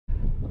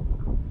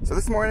So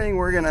this morning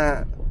we're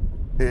gonna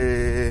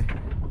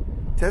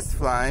test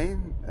fly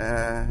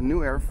a new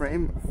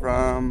airframe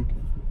from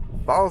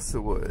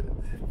balsa-wood.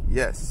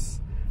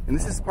 Yes, and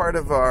this is part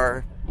of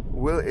our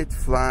Will It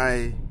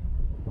Fly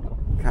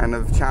kind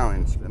of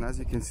challenge. And as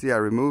you can see, I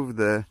removed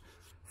the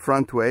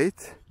front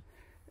weight,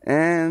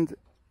 and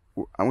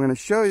I'm going to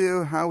show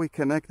you how we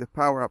connect the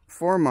PowerUp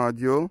 4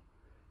 module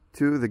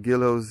to the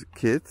Guillows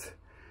kit.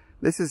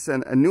 This is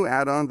a new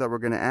add-on that we're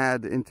going to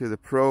add into the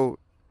Pro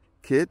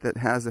kit that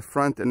has a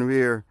front and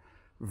rear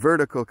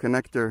vertical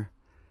connector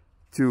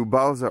to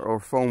balsa or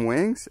foam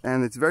wings,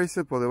 and it's very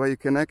simple. The way you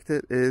connect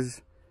it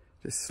is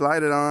just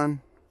slide it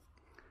on,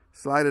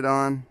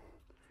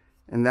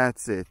 and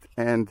that's it.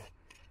 And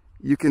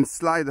you can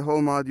slide the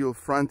whole module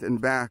front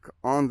and back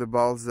on the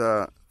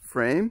balsa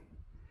frame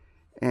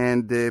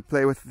and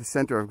play with the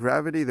center of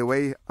gravity. The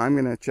way I'm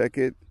going to check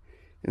it,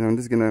 I'm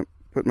just going to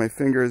put my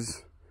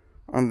fingers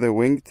on the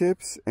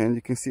wingtips, and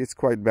you can see it's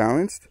quite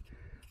balanced.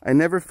 I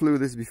never flew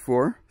this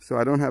before, so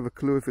I don't have a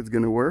clue if it's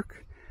going to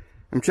work.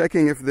 I'm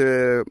checking if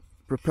the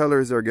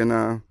propellers are going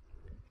to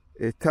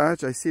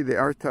touch. I see they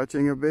are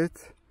touching a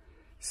bit.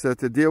 So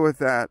to deal with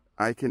that,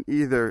 I can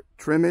either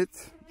trim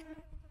it,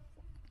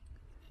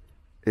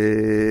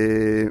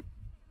 and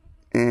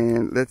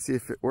let's see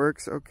if it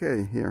works.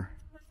 Okay, here.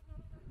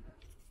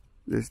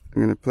 I'm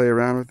going to play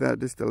around with that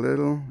just a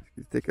little.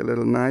 Take a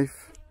little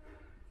knife.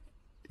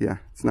 Yeah,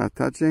 it's not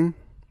touching.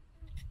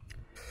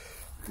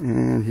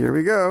 And here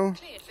we go.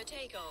 Cleared for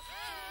takeoff.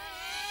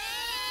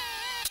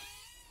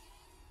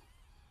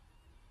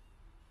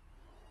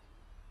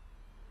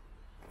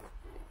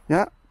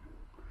 Yeah,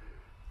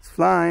 it's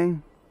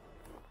flying.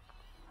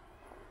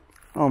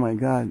 Oh my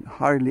God,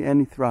 hardly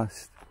any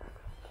thrust.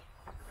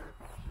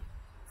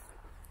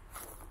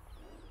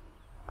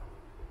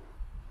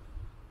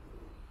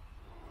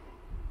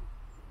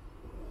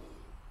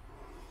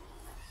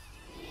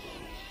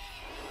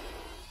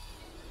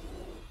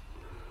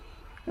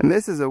 And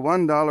this is a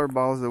 $1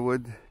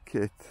 balsa-wood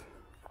kit.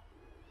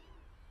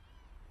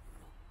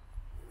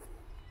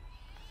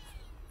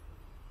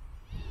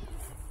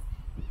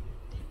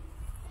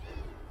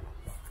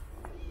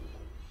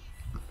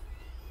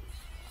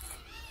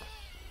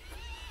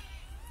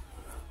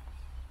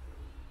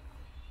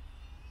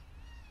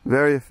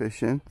 Very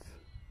efficient.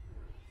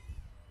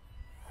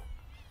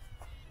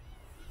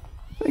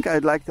 I think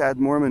I'd like to add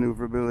more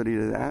maneuverability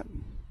to that.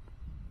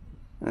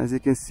 As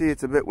you can see,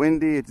 it's a bit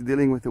windy, it's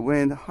dealing with the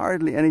wind,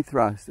 hardly any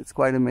thrust. It's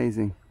quite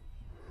amazing.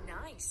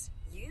 Nice.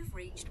 You've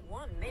reached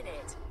 1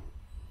 minute.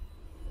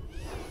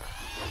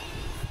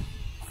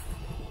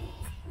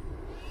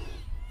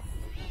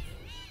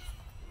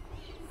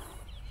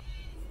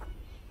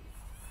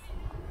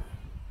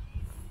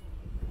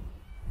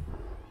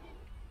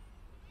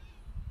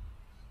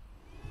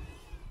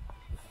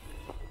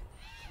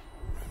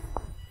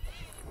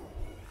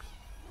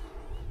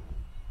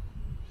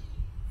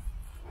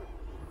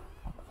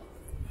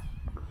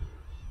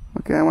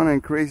 Okay, I want to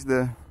increase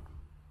the...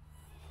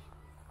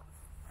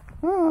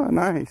 Oh,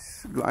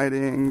 nice.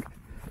 Gliding.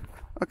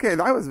 Okay,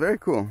 that was very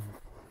cool.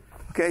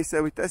 Okay,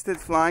 so we tested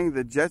flying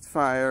the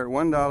Jetfire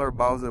 $1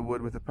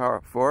 balsa-wood with the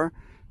PowerUp 4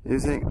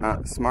 using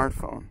a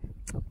smartphone.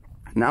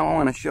 Now I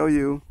want to show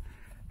you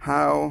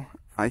how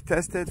I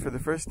tested for the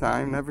first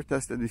time, never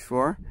tested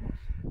before,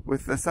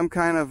 with some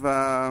kind of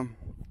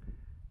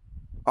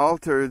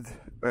altered...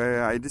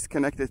 I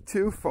disconnected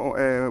two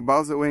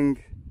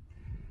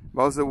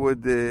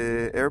balsa-wood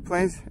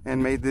airplanes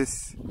and made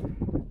this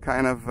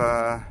kind of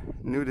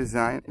new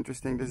design,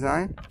 interesting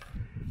design,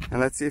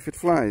 and let's see if it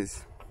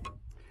flies.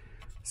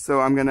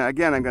 So I'm gonna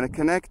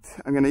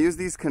use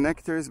these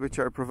connectors, which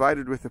are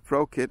provided with the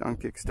Pro kit on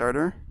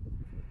Kickstarter.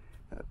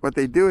 What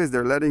they do is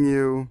they're letting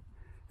you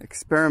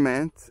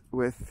experiment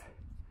with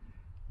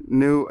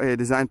new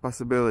design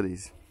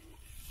possibilities,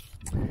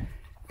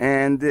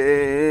 and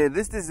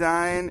this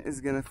design is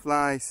gonna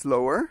fly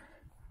slower,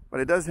 but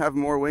it does have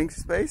more wing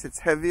space. It's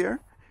heavier.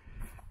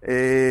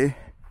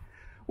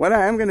 What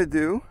I am going to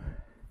do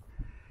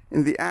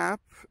in the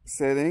app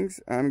settings,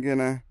 I'm going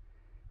to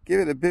give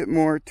it a bit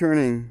more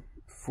turning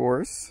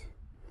force.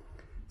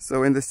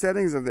 So in the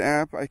settings of the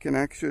app, I can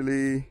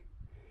actually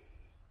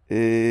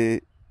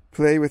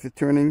play with the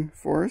turning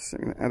force.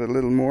 I'm going to add a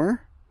little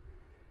more,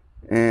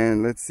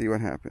 and let's see what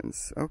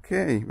happens.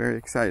 Okay, very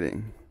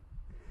exciting.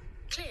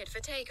 Cleared for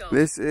takeoff.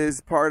 This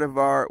is part of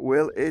our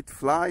Will It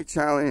Fly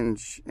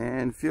challenge,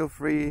 and feel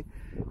free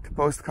to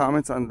post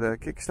comments on the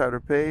Kickstarter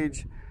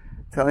page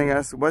telling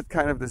us what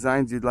kind of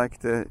designs you'd like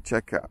to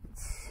check out.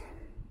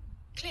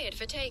 Cleared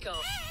for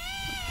takeoff.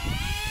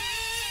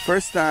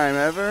 First time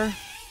ever.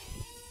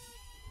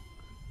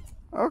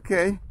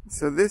 Okay,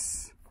 so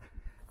this,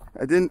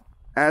 I didn't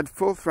add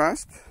full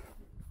thrust.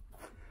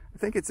 I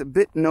think it's a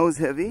bit nose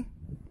heavy.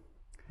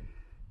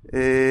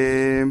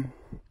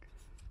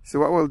 So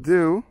what we'll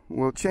do,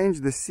 we'll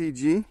change the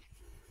CG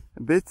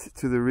a bit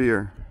to the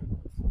rear.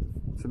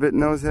 It's a bit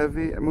nose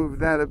heavy. I move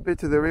that a bit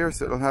to the rear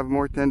so it'll have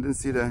more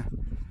tendency to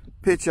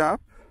pitch up.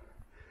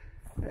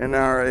 And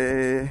our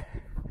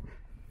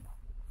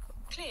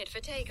Cleared for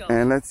takeoff.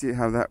 And let's see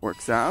how that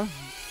works out.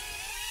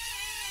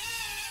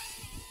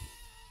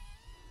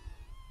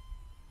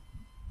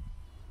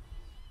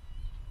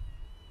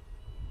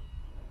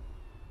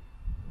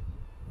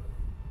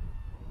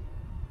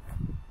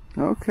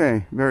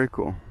 Okay, very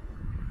cool.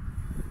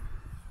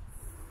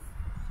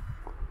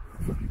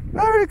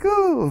 Very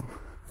cool.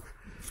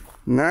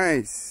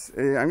 Nice.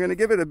 I'm going to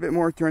give it a bit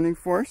more turning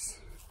force.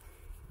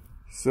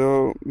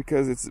 So,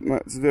 because it's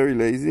very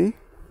lazy.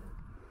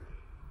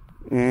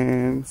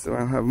 And so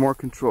I'll have more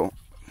control.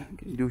 I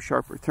can do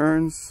sharper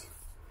turns.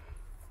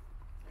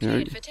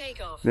 Cleared for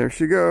takeoff. There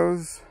she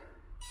goes.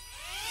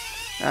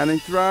 Adding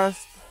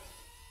thrust.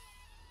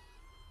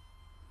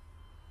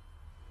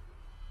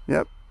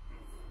 Yep.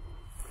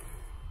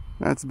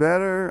 That's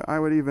better. I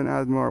would even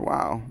add more.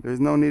 Wow, there's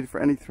no need for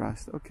any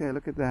thrust. Okay,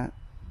 look at that.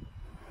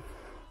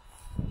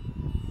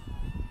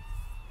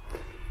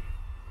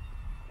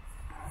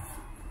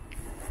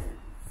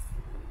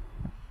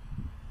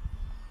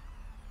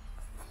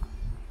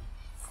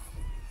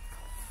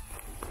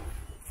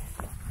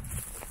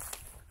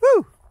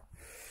 Woo!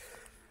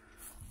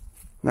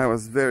 That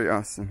was very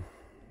awesome.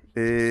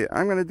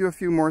 I'm going to do a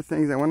few more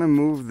things. I want to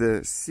move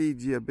the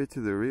CG a bit to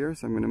the rear,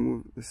 so I'm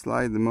going to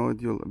slide the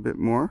module a bit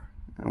more.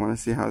 I want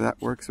to see how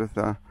that works with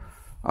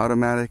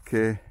automatic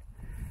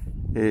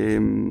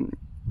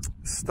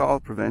stall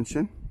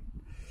prevention.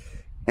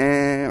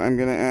 And I'm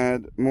going to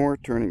add more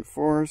turning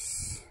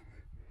force.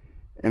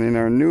 And in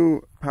our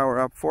new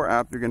PowerUp 4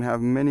 app, you're going to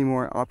have many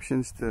more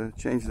options to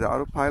change the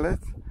autopilot.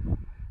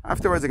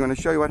 Afterwards, I'm going to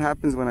show you what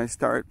happens when I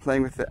start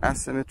playing with the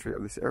asymmetry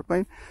of this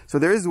airplane. So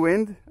there is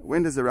wind.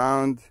 Wind is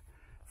around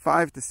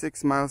 5 to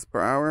 6 miles per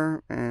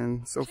hour.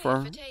 And so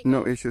far,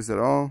 no issues at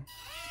all.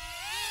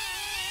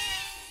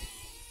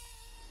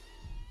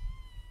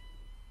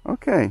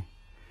 Okay,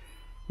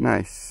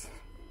 nice.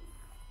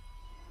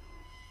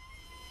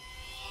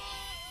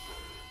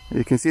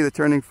 You can see the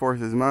turning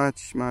force is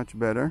much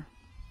better.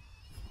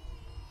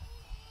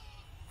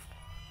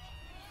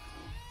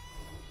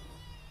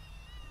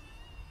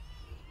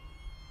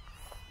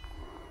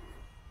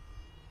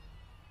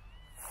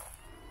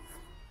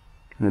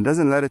 And it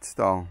doesn't let it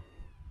stall.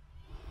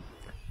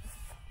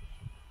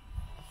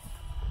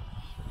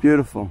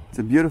 Beautiful. It's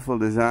a beautiful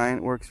design.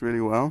 It works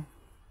really well.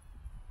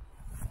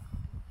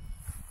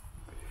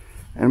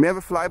 And we have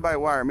a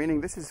fly-by-wire,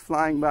 meaning this is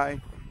flying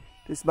by,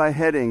 just by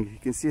heading. You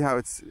can see how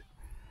it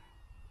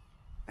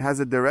has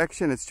a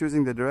direction. It's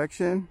choosing the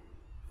direction,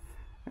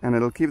 and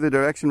it'll keep the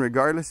direction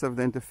regardless of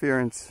the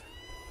interference.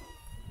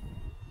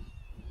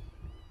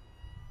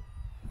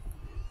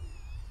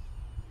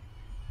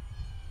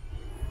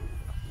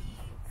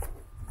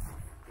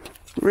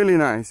 Really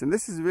nice. And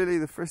this is really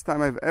the first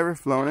time I've ever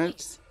flown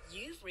it.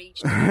 You've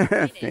reached 1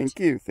 minute. Thank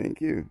you,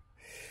 thank you.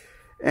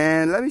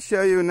 And let me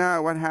show you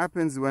now what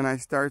happens when I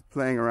start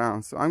playing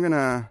around. So I'm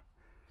gonna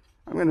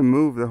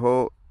move the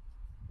whole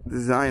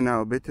design now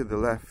a bit to the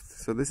left.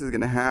 So this is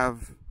gonna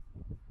have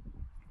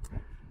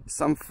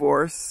some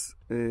force.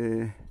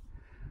 We're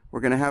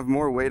gonna have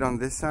more weight on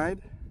this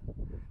side.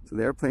 So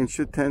the airplane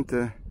should tend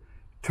to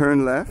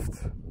turn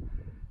left.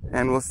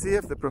 And we'll see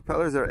if the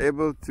propellers are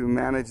able to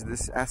manage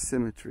this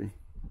asymmetry.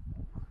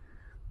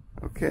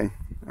 Okay,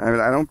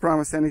 I don't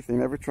promise anything,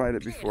 never tried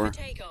it before.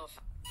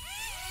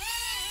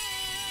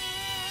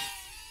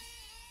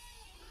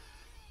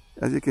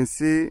 As you can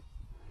see,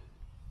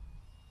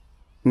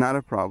 not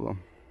a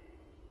problem,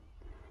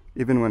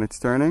 even when it's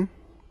turning.